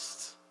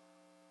Christ.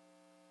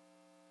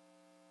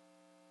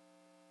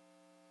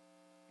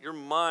 Your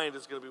mind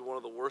is going to be one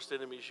of the worst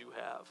enemies you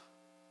have.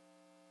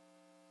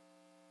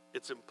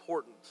 It's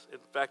important. In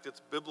fact,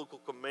 it's biblical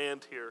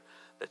command here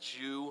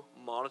that you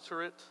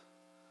monitor it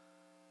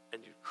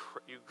and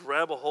you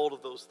grab a hold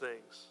of those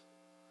things.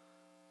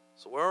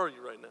 So where are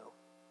you right now?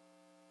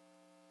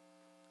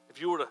 If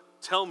you were to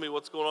tell me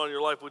what's going on in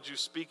your life, would you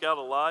speak out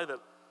a lie that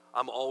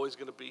I'm always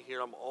going to be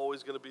here, I'm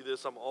always going to be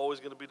this, I'm always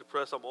going to be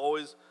depressed, I'm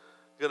always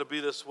going to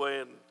be this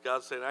way, and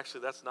God's saying, actually,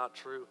 that's not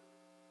true.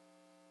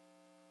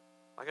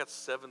 I got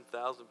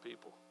 7,000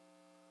 people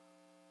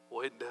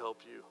waiting to help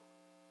you.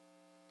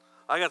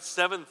 I got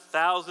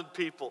 7,000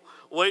 people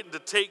waiting to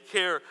take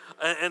care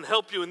and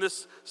help you in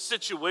this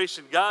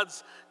situation.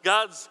 God's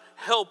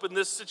help in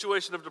this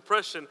situation of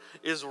depression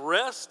is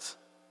rest,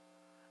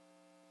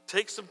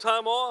 take some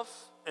time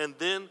off, and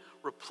then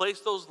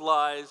replace those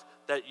lies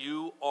that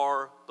you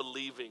are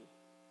believing.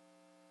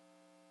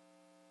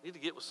 You need to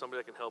get with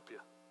somebody that can help you.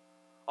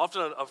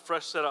 Often a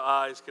fresh set of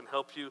eyes can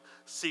help you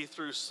see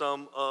through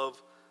some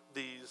of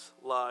these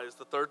lies.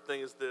 The third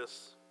thing is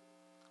this: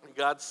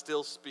 God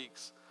still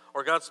speaks.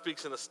 Or God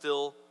speaks in a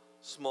still,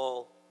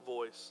 small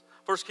voice.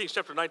 1 Kings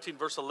chapter 19,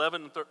 verse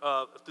 11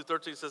 through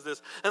 13 says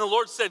this, and the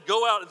Lord said,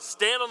 go out and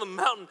stand on the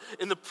mountain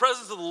in the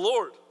presence of the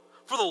Lord,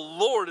 for the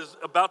Lord is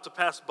about to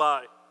pass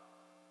by.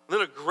 And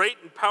then a great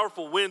and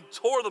powerful wind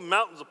tore the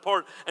mountains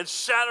apart and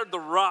shattered the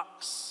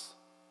rocks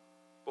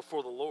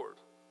before the Lord.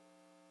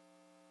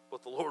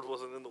 But the Lord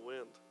wasn't in the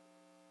wind.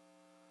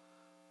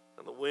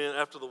 And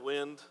after the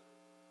wind,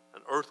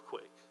 an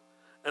earthquake.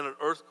 And an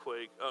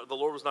earthquake, the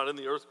Lord was not in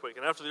the earthquake.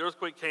 And after the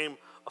earthquake came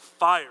a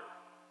fire,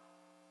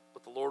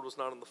 but the Lord was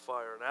not in the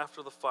fire. And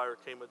after the fire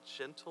came a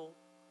gentle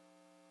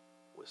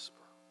whisper.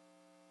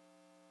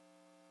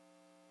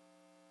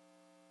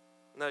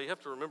 Now you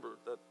have to remember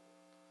that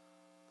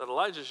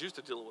Elijah's used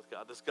to dealing with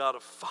God, this God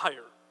of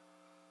fire,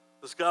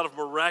 this God of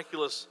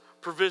miraculous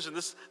provision,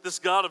 this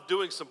God of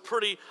doing some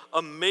pretty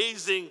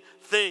amazing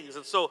things.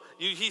 And so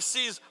he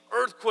sees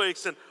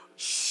earthquakes and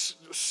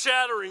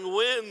shattering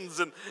winds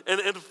and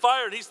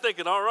fire, and he's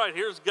thinking, all right,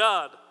 here's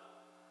God.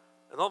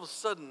 And all of a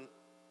sudden,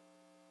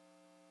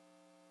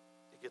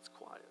 it gets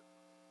quiet.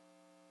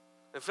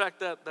 In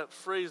fact, that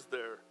phrase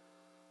there,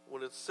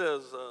 when it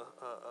says a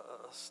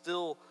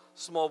still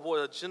small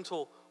voice, a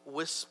gentle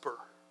whisper,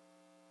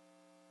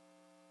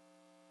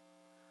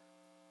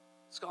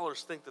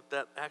 scholars think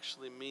that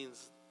actually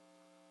means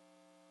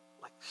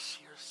like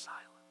sheer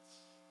silence.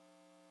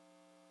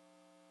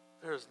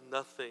 There is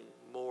nothing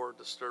more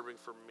disturbing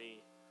for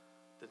me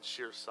than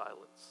sheer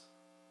silence.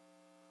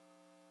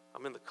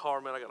 I'm in the car,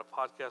 man. I got a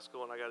podcast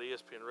going. I got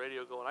ESPN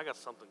radio going. I got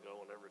something going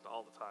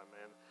all the time,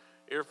 man.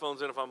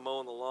 Earphones in if I'm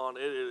mowing the lawn.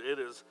 It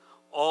is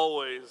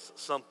always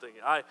something.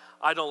 I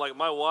don't like,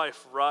 my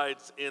wife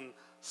rides in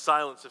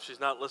silence if she's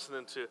not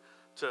listening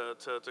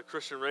to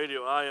Christian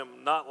radio. I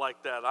am not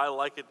like that. I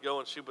like it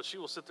going. But she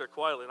will sit there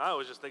quietly, and I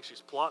always just think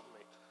she's plotting me.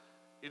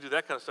 You do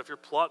that kind of stuff, you're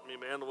plotting me,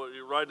 man.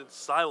 You ride in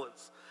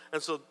silence.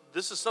 And so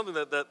this is something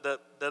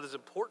that is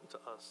important to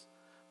us,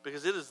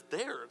 because it is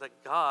there that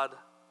God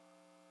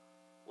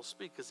will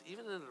speak. Because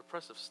even in a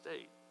depressive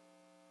state,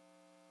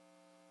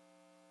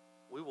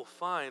 we will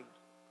find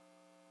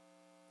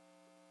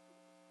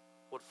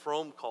what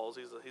Fromm calls,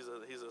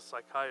 he's a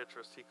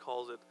psychiatrist, he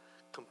calls it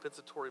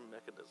compensatory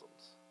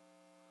mechanisms.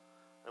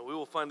 And we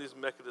will find these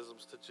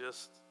mechanisms to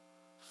just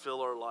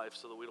fill our life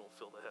so that we don't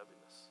feel the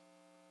heaviness.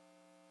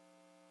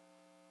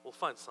 We'll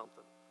find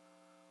something.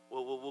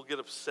 We'll get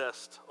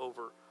obsessed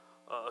over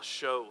a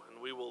show,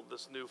 and we will,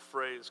 this new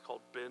phrase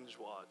called binge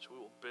watch. We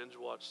will binge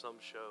watch some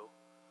show.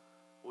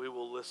 We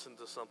will listen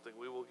to something.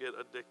 We will get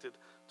addicted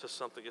to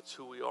something. It's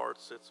who we are.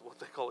 It's what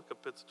they call a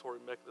compensatory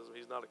mechanism.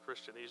 He's not a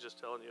Christian. He's just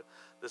telling you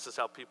this is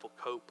how people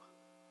cope.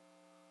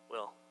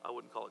 Well, I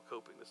wouldn't call it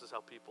coping. This is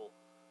how people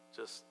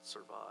just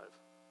survive.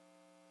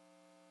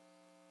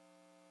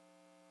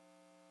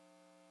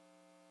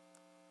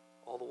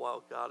 All the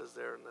while, God is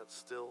there in that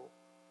still,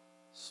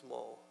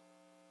 small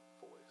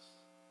voice.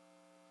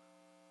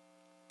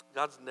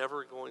 God's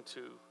never going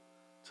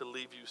to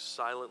leave you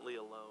silently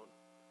alone.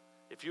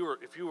 If you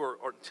are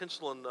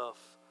intentional enough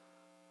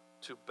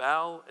to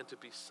bow and to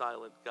be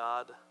silent,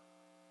 God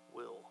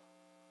will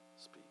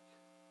speak.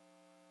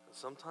 And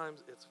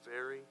sometimes it's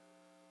very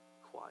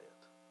quiet.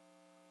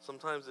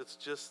 Sometimes it's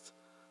just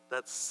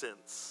that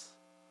sense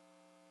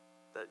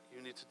that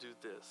you need to do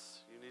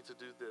this, you need to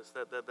do this,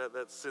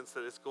 that sense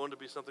that it's going to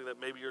be something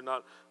that maybe you're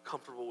not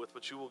comfortable with,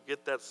 but you will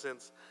get that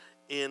sense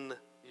in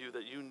you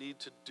that you need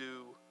to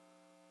do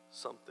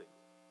something.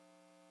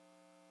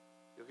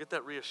 You'll get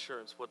that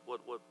reassurance, what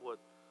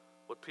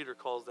Peter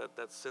calls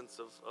that sense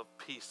of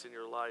peace in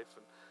your life,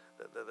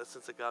 and that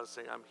sense that God is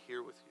saying, I'm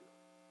here with you.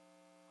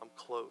 I'm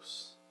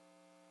close.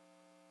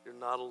 You're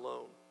not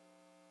alone.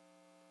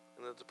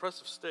 In a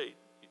depressive state,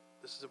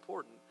 this is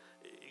important.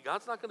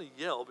 God's not going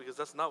to yell, because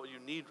that's not what you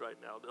need right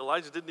now.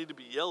 Elijah didn't need to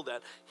be yelled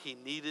at. He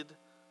needed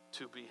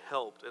to be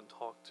helped and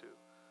talked to.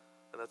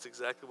 And that's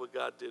exactly what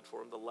God did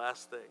for him, the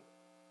last thing.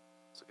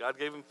 So God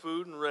gave him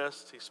food and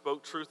rest. He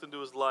spoke truth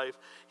into his life.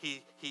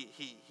 He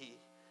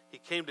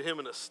came to him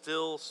in a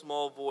still,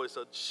 small voice,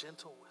 a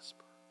gentle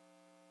whisper.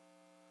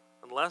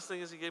 And the last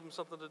thing is he gave him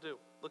something to do.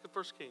 Look at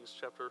 1 Kings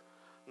chapter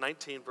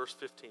 19, verse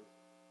 15.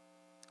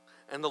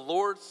 And the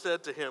Lord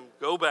said to him,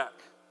 go back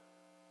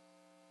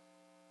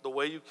the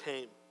way you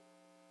came.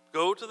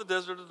 Go to the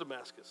desert of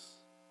Damascus.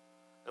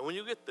 And when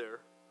you get there,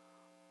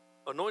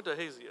 anoint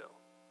Ahaziel,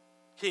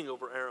 king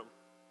over Aram.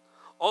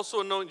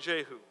 Also anoint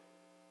Jehu,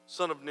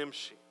 son of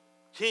Nimshi,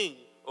 king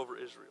over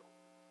Israel.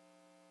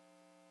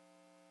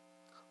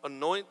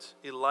 Anoint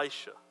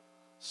Elisha,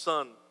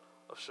 son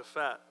of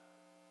Shaphat,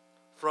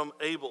 from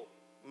Abel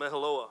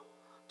Meholah,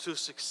 to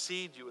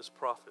succeed you as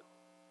prophet.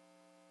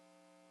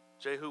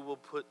 Jehu will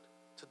put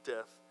to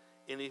death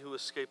any who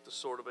escaped the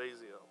sword of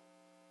Ahaziel,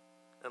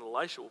 and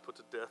Elisha will put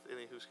to death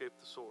any who escaped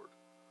the sword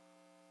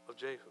of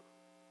Jehu.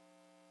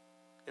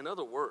 In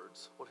other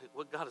words,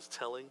 what God is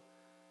telling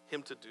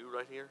him to do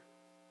right here,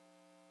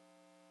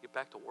 get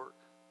back to work.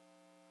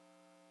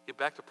 Get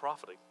back to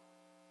profiting.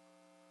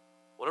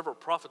 Whatever a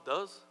prophet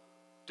does,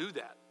 do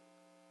that.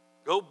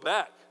 Go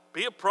back.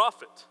 Be a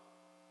prophet.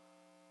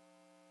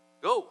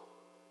 Go.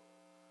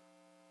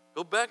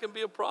 Go back and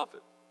be a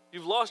prophet.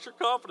 You've lost your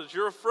confidence.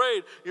 You're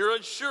afraid. You're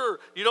unsure.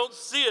 You don't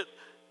see it.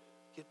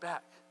 Get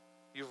back.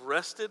 You've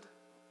rested.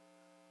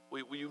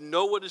 You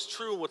know what is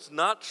true and what's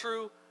not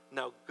true.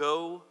 Now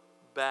go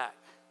back.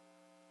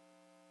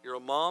 You're a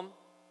mom,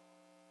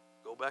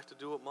 go back to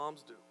do what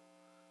moms do.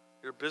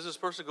 You're a business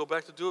person, go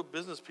back to do what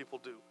business people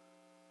do.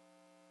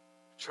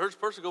 Church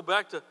person, go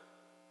back to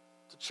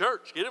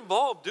church. Get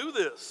involved, do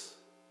this.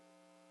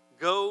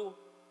 Go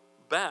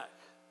back.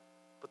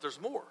 But there's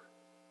more.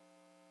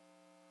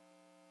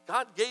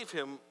 God gave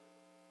him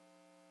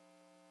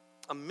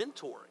a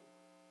mentoring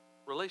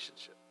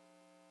relationship.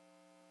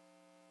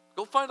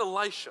 Go find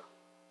Elisha.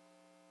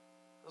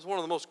 That's one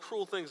of the most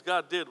cruel things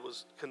God did,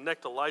 was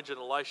connect Elijah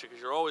and Elisha,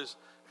 because you're always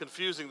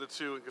confusing the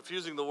two and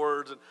confusing the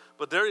words.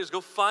 But there he is.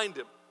 Go find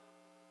him.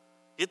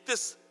 Get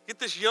this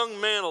young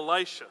man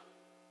Elisha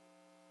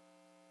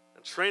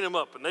and train him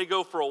up. And they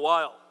go for a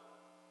while,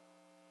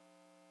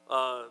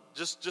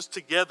 just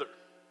together.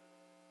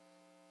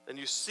 And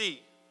you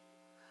see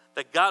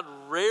that God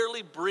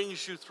rarely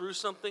brings you through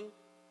something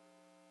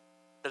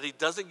that he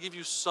doesn't give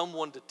you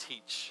someone to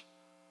teach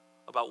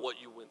about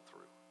what you went through.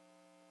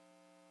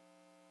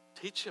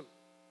 Teach him.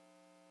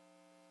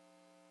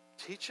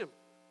 Teach him.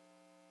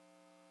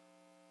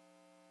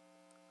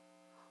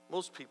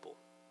 Most people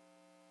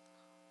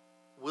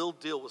will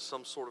deal with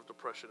some sort of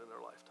depression in their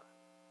lifetime.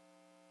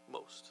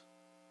 Most.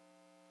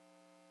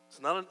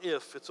 It's not an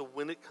if, it's a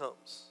when it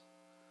comes.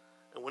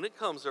 And when it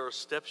comes, there are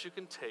steps you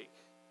can take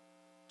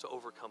to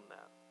overcome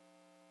that.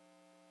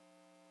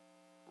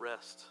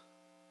 Rest.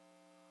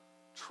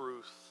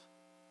 Truth.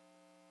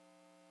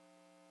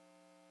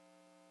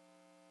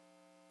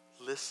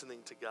 Listening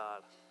to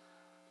God.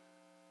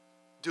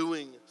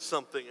 Doing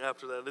something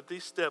after that. If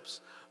these steps,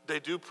 they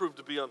do prove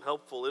to be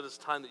unhelpful, it is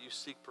time that you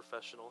seek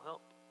professional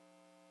help.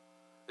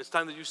 It's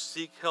time that you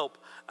seek help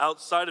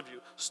outside of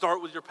you.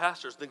 Start with your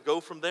pastors, then go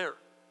from there.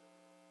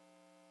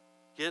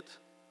 Get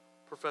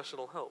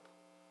professional help.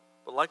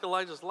 But like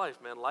Elijah's life,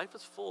 man, life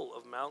is full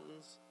of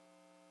mountains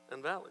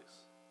and valleys.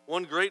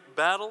 One great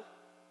battle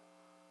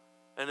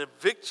and a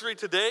victory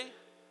today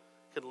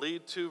can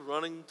lead to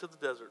running to the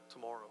desert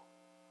tomorrow.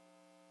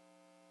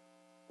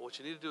 But what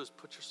you need to do is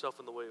put yourself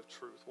in the way of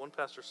truth. One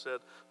pastor said,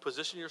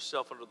 position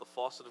yourself under the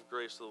faucet of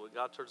grace so that when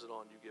God turns it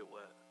on, you get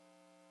wet.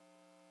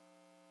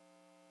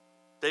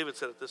 David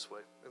said it this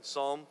way in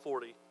Psalm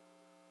 40,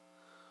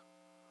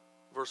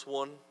 verse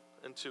 1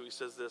 and 2. He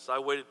says this, I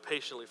waited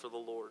patiently for the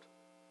Lord.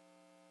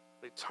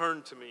 He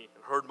turned to me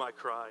and heard my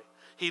cry.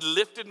 He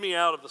lifted me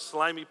out of the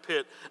slimy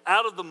pit,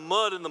 out of the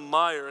mud and the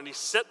mire, and he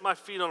set my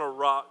feet on a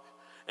rock,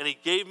 and he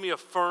gave me a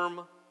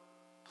firm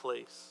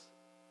place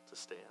to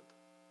stand.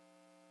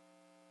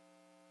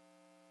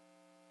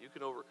 You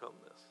can overcome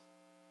this.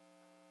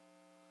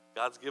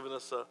 God's given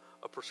us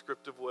a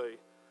prescriptive way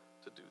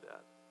to do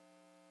that,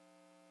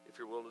 if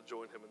you're willing to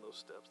join him in those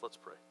steps. Let's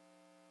pray.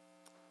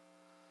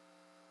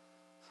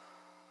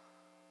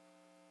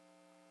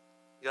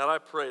 God, I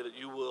pray that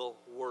you will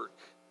work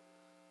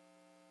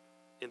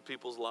in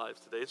people's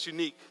lives today. It's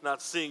unique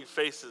not seeing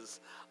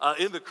faces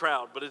in the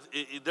crowd, but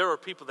there are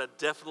people that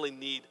definitely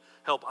need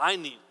help. I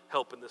need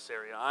help in this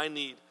area. I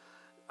need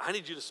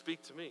you to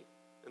speak to me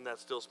in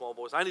that still small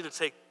voice. I need to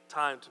take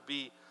time to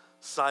be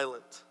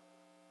silent.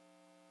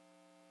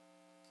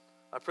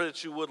 I pray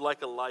that you would,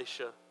 like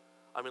Elijah,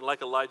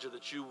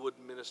 that you would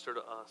minister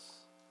to us.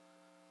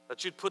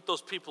 That you'd put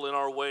those people in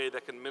our way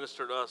that can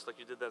minister to us like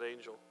you did that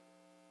angel.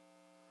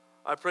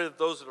 I pray that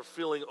those that are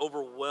feeling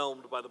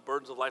overwhelmed by the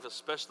burdens of life,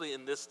 especially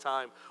in this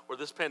time where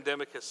this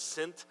pandemic has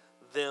sent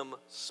them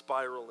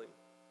spiraling,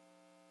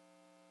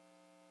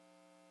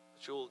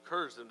 that you will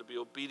encourage them to be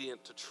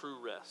obedient to true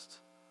rest.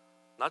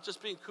 Not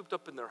just being cooped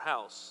up in their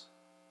house,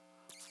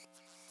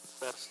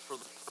 rest for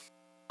the purpose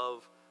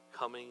of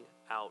coming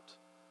out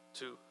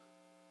to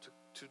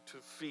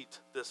defeat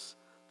this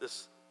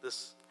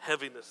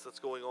heaviness that's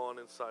going on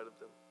inside of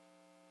them.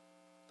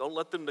 Don't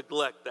let them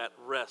neglect that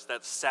rest,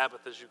 that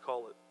Sabbath as you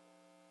call it.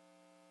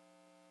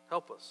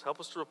 Help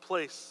us to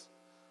replace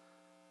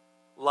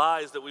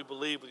lies that we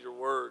believe with your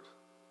word.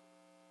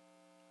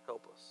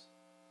 Help us.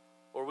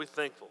 Lord, we're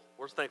thankful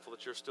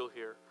that you're still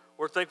here.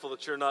 We're thankful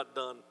that you're not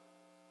done.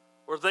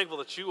 We're thankful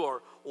that you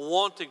are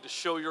wanting to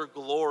show your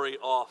glory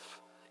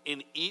off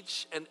in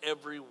each and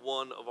every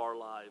one of our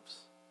lives.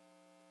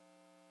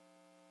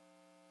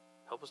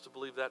 Help us to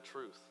believe that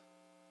truth.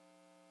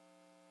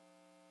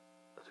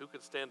 That who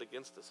could stand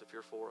against us if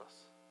you're for us?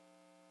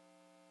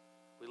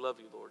 We love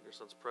you, Lord, in your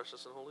son's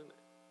precious and holy name.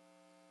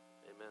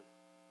 Amen.